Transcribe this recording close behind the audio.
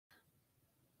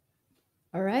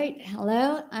All right.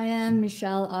 Hello, I am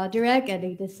Michelle Audirac, a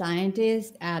data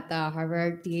scientist at the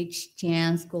Harvard T.H.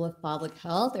 Chan School of Public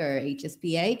Health, or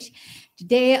HSPH.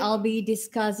 Today, I'll be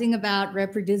discussing about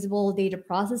reproducible data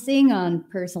processing on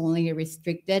personally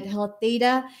restricted health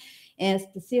data. And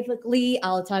specifically,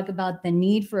 I'll talk about the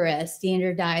need for a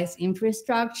standardized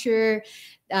infrastructure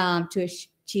to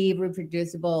achieve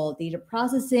reproducible data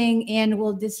processing, and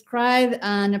will describe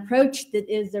an approach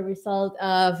that is the result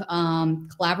of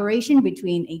collaboration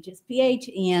between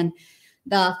HSPH and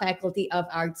the Faculty of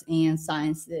Arts and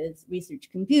Sciences Research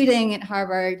Computing at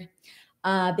Harvard.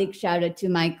 Big shout out to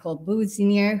Michael Booth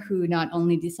Sr., who not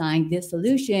only designed this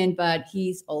solution, but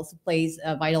he's also plays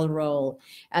a vital role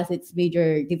as its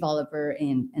major developer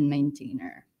and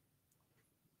maintainer.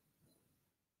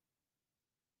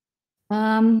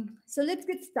 So let's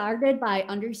get started by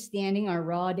understanding our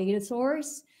raw data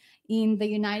source. In the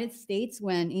United States,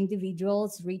 when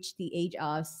individuals reach the age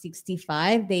of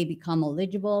 65, they become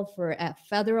eligible for a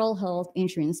federal health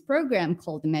insurance program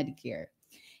called Medicare.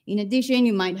 In addition,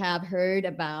 you might have heard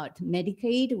about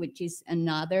Medicaid, which is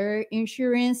another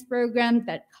insurance program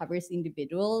that covers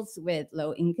individuals with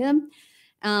low income.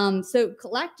 So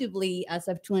collectively, as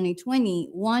of 2020,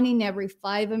 1 in every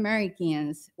 5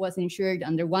 Americans was insured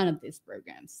under one of these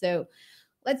programs. So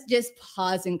let's just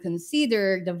pause and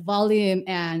consider the volume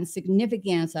and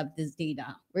significance of this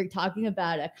data. We're talking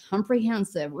about a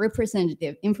comprehensive,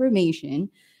 representative information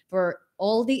for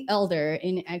all the elder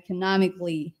and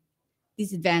economically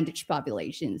disadvantaged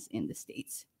populations in the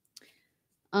States.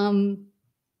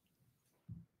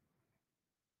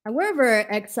 However,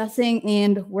 accessing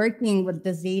and working with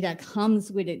this data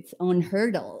comes with its own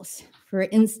hurdles. For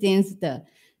instance, the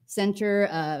Center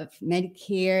of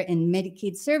Medicare and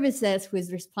Medicaid Services, who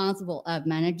is responsible of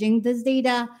managing this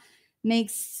data,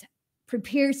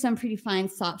 prepares some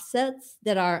predefined subsets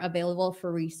that are available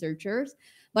for researchers,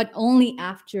 but only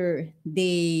after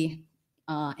they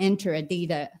enter a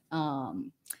data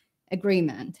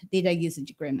usage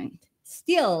agreement.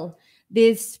 Still,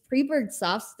 these prepared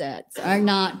subsets are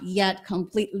not yet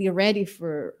completely ready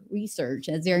for research,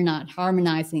 as they're not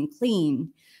harmonized and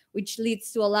clean, which leads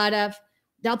to a lot of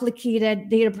duplicated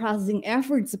data processing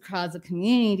efforts across the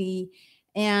community.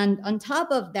 And on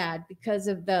top of that, because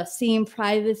of the same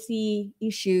privacy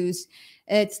issues,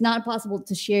 it's not possible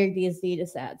to share these data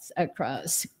sets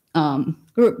across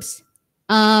groups.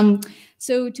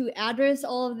 So to address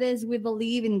all of this, we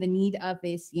believe in the need of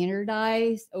a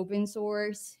standardized open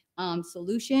source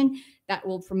solution that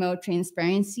will promote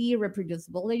transparency,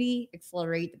 reproducibility,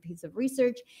 accelerate the pace of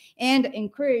research, and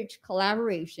encourage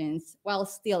collaborations while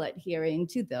still adhering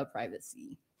to the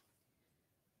privacy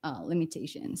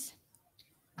limitations.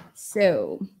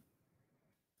 So,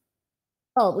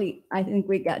 I think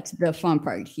we got to the fun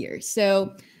part here.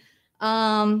 So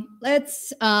I'll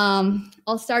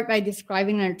start by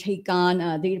describing our take on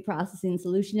data processing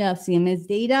solution of CMS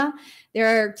data. There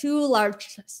are two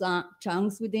large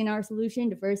chunks within our solution.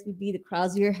 The first would be the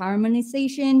cross-year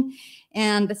harmonization,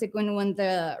 and the second one,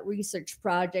 the research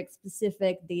project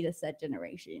specific data set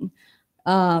generation.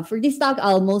 For this talk,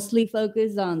 I'll mostly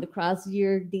focus on the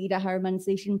cross-year data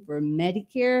harmonization for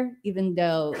Medicare, even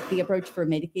though the approach for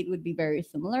Medicaid would be very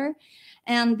similar.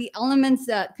 And the elements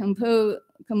that compose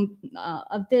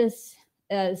of this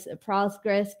is a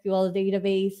PostgreSQL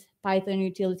database, Python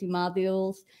utility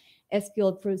modules,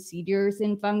 SQL procedures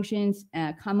and functions,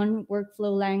 a common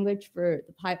workflow language for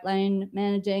the pipeline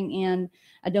managing, and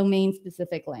a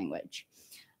domain-specific language.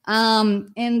 And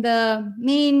the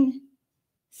main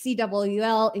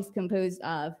CWL is composed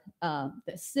of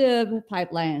the sub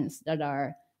pipelines that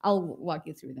are, I'll walk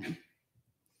you through them.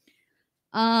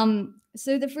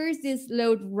 So the first is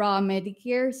load raw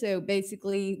Medicare. So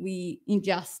basically we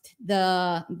ingest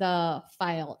the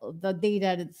file, the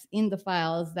data that's in the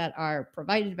files that are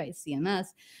provided by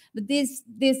CMS. But this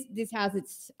has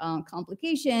its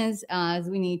complications, as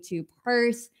we need to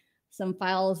parse some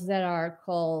files that are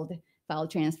called file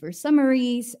transfer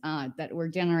summaries that were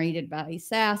generated by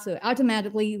SAS. So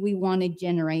automatically we want to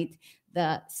generate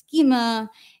the schema,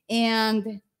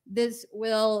 and this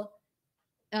will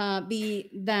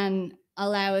then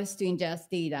allow us to ingest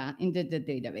data into the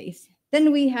database.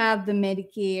 Then we have the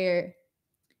Medicare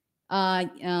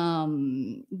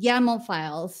YAML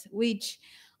files, which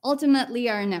ultimately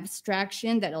are an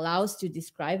abstraction that allows to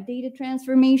describe data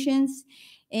transformations.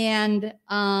 And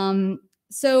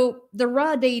so the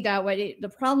raw data, the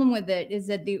problem with it is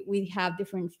that we have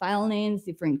different file names,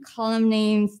 different column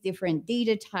names, different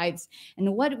data types.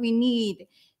 And what we need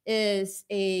is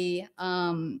to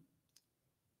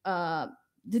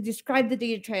describe the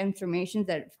data transformations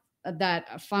that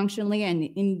that functionally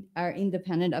and are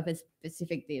independent of a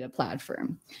specific data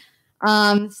platform.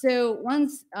 So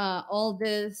once all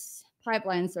these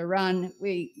pipelines are run,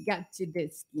 we get to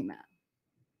this schema.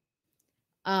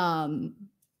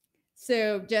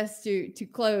 So just to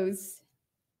close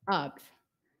up,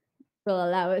 will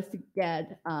allow us to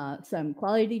get some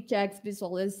quality checks,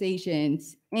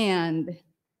 visualizations, and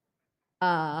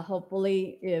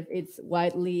hopefully, if it's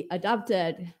widely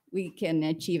adopted, we can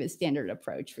achieve a standard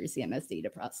approach for CMS data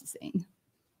processing.